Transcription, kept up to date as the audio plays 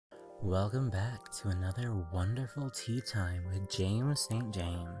Welcome back to another wonderful tea time with James St.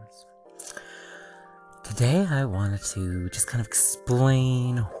 James. Today I wanted to just kind of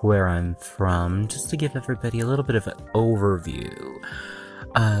explain where I'm from, just to give everybody a little bit of an overview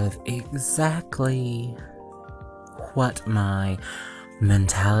of exactly what my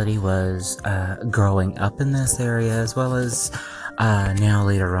mentality was growing up in this area, as well as now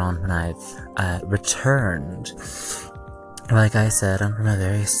later on when I've returned. Like I said, I'm from a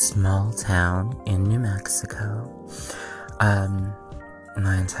very small town in New Mexico.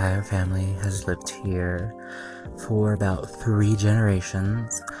 My entire family has lived here for about 3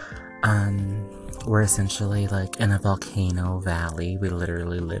 generations. We're essentially like in a volcano valley. We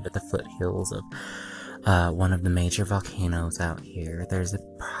literally live at the foothills of one of the major volcanoes out here. There's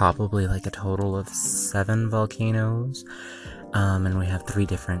probably like a total of 7 volcanoes, and we have 3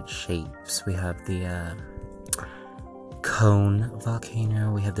 different shapes. We have the cone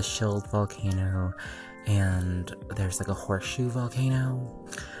volcano, we have the shield volcano, and there's like a horseshoe volcano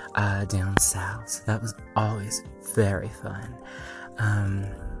down south. So that was always very fun.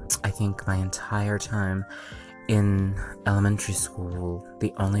 I think my entire time in elementary school,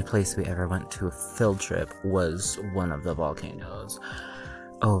 the only place we ever went to a field trip was one of the volcanoes.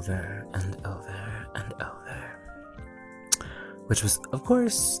 Over and over and over. Which was, of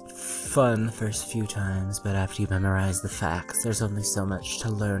course, fun the first few times, but after you memorize the facts, there's only so much to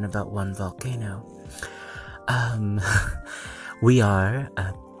learn about one volcano. We are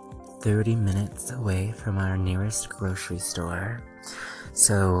 30 minutes away from our nearest grocery store.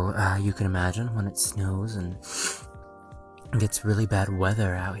 So, you can imagine when it snows and gets really bad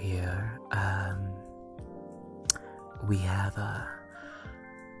weather out here, we have a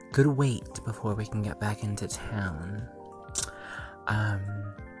good wait before we can get back into town.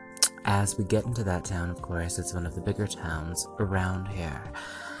 As we get into that town, of course, it's one of the bigger towns around here,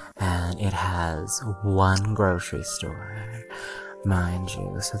 and it has one grocery store, mind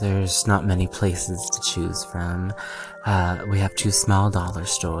you, so there's not many places to choose from. We have 2 small dollar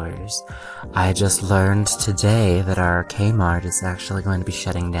stores. I just learned today that our Kmart is actually going to be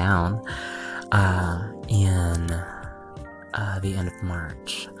shutting down, in, the end of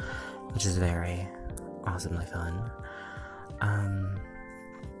March, which is very awesomely fun.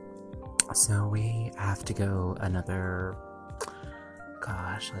 So we have to go another,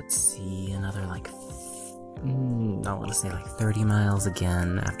 another like, I want to say like 30 miles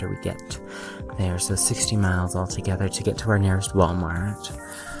again after we get there, so 60 miles altogether to get to our nearest Walmart.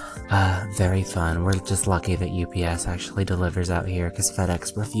 Very fun. We're just lucky that UPS actually delivers out here, because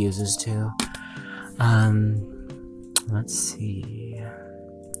FedEx refuses to. Let's see.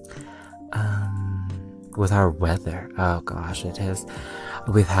 With our weather, oh gosh,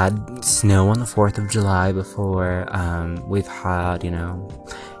 we've had snow on the 4th of July before. We've had,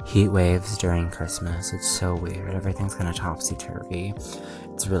 heat waves during Christmas. It's so weird. Everything's kind of topsy-turvy.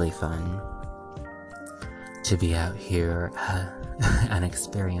 It's really fun to be out here and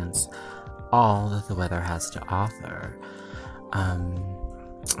experience all that the weather has to offer. And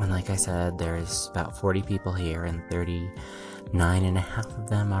like I said, there's about 40 people here, and 39 and a half of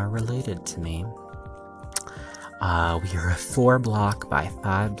them are related to me. We are a 4-block by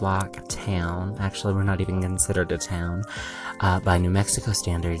 5-block town. Actually, we're not even considered a town. By New Mexico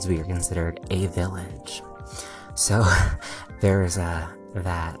standards, we are considered a village. So, there's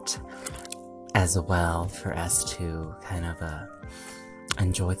that as well for us to kind of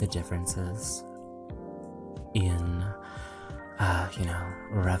enjoy the differences in,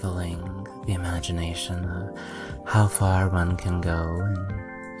 reveling the imagination of how far one can go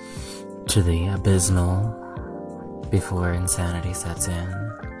and to the abysmal before insanity sets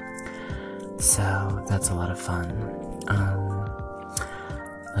in. So that's a lot of fun.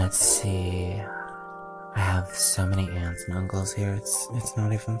 Let's see. I have so many aunts and uncles here. It's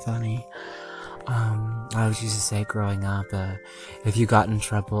not even funny. I always used to say growing up, if you got in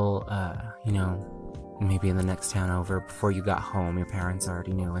trouble, maybe in the next town over, before you got home, your parents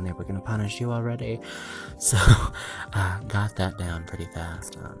already knew and they were gonna punish you already. So, got that down pretty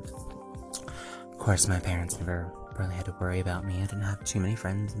fast. Of course, my parents never really had to worry about me. I didn't have too many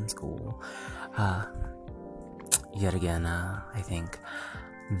friends in school. Yet again, I think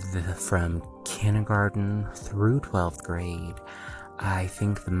from kindergarten through 12th grade, I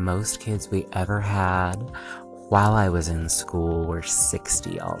think the most kids we ever had while I was in school were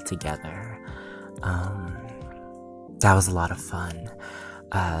 60 altogether. That was a lot of fun,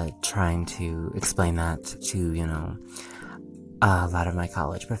 trying to explain that to, a lot of my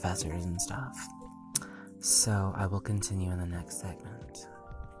college professors and stuff. So I will continue in the next segment.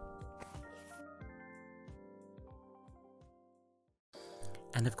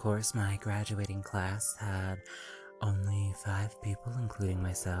 And of course, my graduating class had only 5 people, including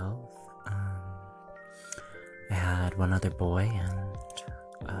myself. I had one other boy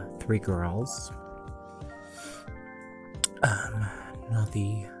and 3 girls. Not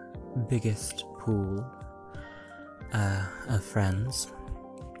the biggest pool of friends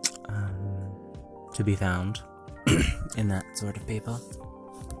to be found in that sort of people.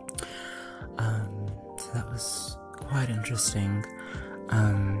 So that was quite interesting.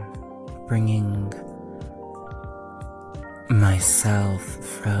 Bringing myself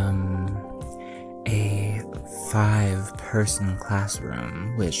from a 5-person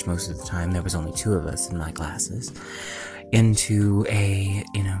classroom, which most of the time there was only 2 of us in my classes, into a,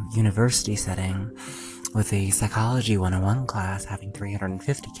 university setting with a Psychology 101 class having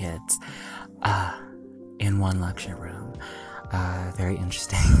 350 kids, in one lecture room. Very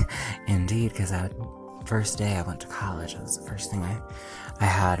interesting indeed, because first day I went to college, that was the first thing I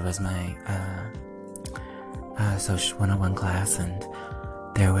had was my, Social 101 class, and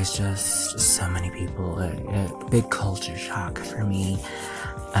there was just so many people, a big culture shock for me,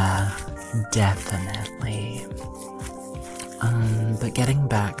 definitely. But getting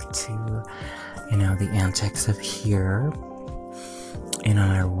back to, the antics of here, in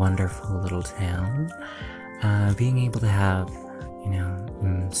our wonderful little town, being able to have,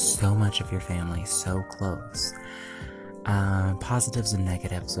 so much of your family so close, positives and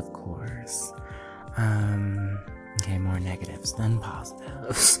negatives, of course. Okay, more negatives than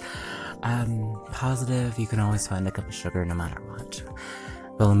positives. Positive, you can always find a cup of sugar no matter what.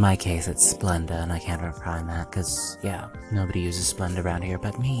 Well, in my case, it's Splenda, and I can't ever find that, because, yeah, nobody uses Splenda around here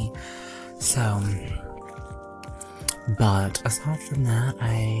but me. So, but aside from that,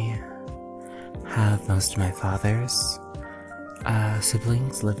 I have most of my father's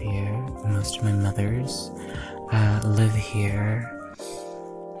siblings live here. Most of my mother's live here.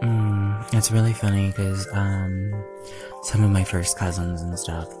 It's really funny because some of my first cousins and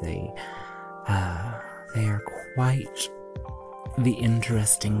stuff, they are quite the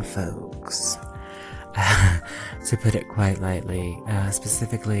interesting folks, to put it quite lightly.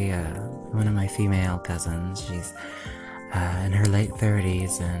 Specifically, one of my female cousins, she's in her late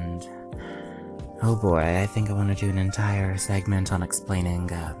 30s, and oh boy, I think I want to do an entire segment on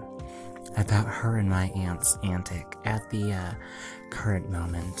explaining about her and my aunt's antic at the current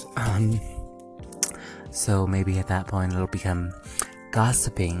moment. So maybe at that point it'll become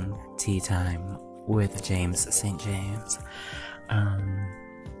gossiping tea time with James St. James.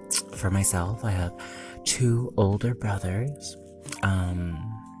 For myself, I have 2 older brothers,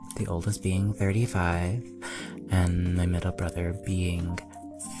 the oldest being 35, and my middle brother being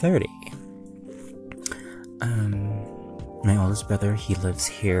 30. My oldest brother, he lives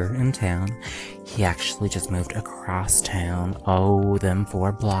here in town. He actually just moved across town, them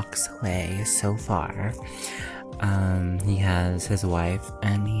 4 blocks away so far. He has his wife,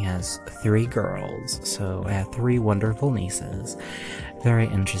 and he has 3 girls, so I have 3 wonderful nieces. Very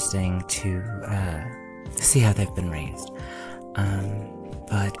interesting to see how they've been raised.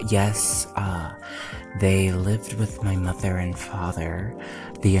 But yes, they lived with my mother and father.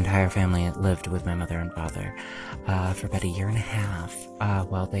 The entire family lived with my mother and father for about 1.5 years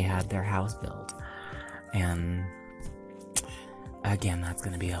while they had their house built. And again, that's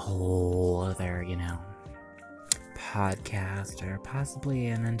going to be a whole other, podcast, or possibly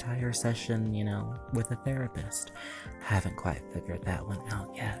an entire session, with a therapist. Haven't quite figured that one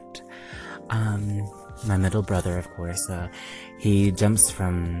out yet. My middle brother, of course, he jumps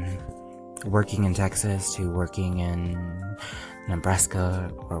from working in Texas to working in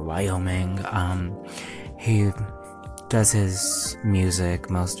Nebraska or Wyoming. He does his music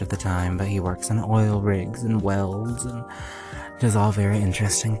most of the time, but he works on oil rigs and welds and does all very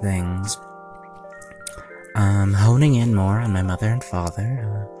interesting things. Honing in more on my mother and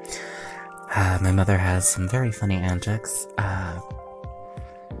father. My mother has some very funny antics.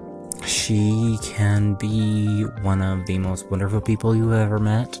 She can be one of the most wonderful people you have ever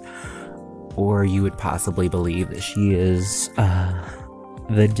met, or you would possibly believe that she is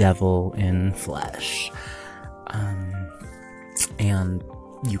the devil in flesh. And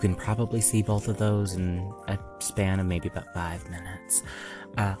you can probably see both of those in a span of maybe about 5 minutes.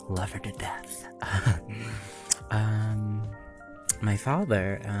 Love her to death. My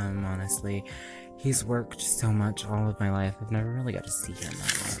father, honestly, he's worked so much all of my life, I've never really got to see him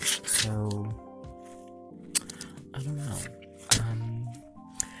that much, so I don't know.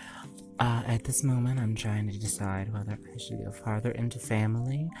 At this moment, I'm trying to decide whether I should go farther into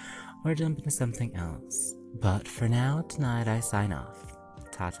family or jump into something else. But for now, tonight, I sign off.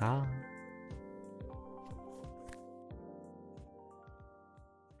 Ta-ta.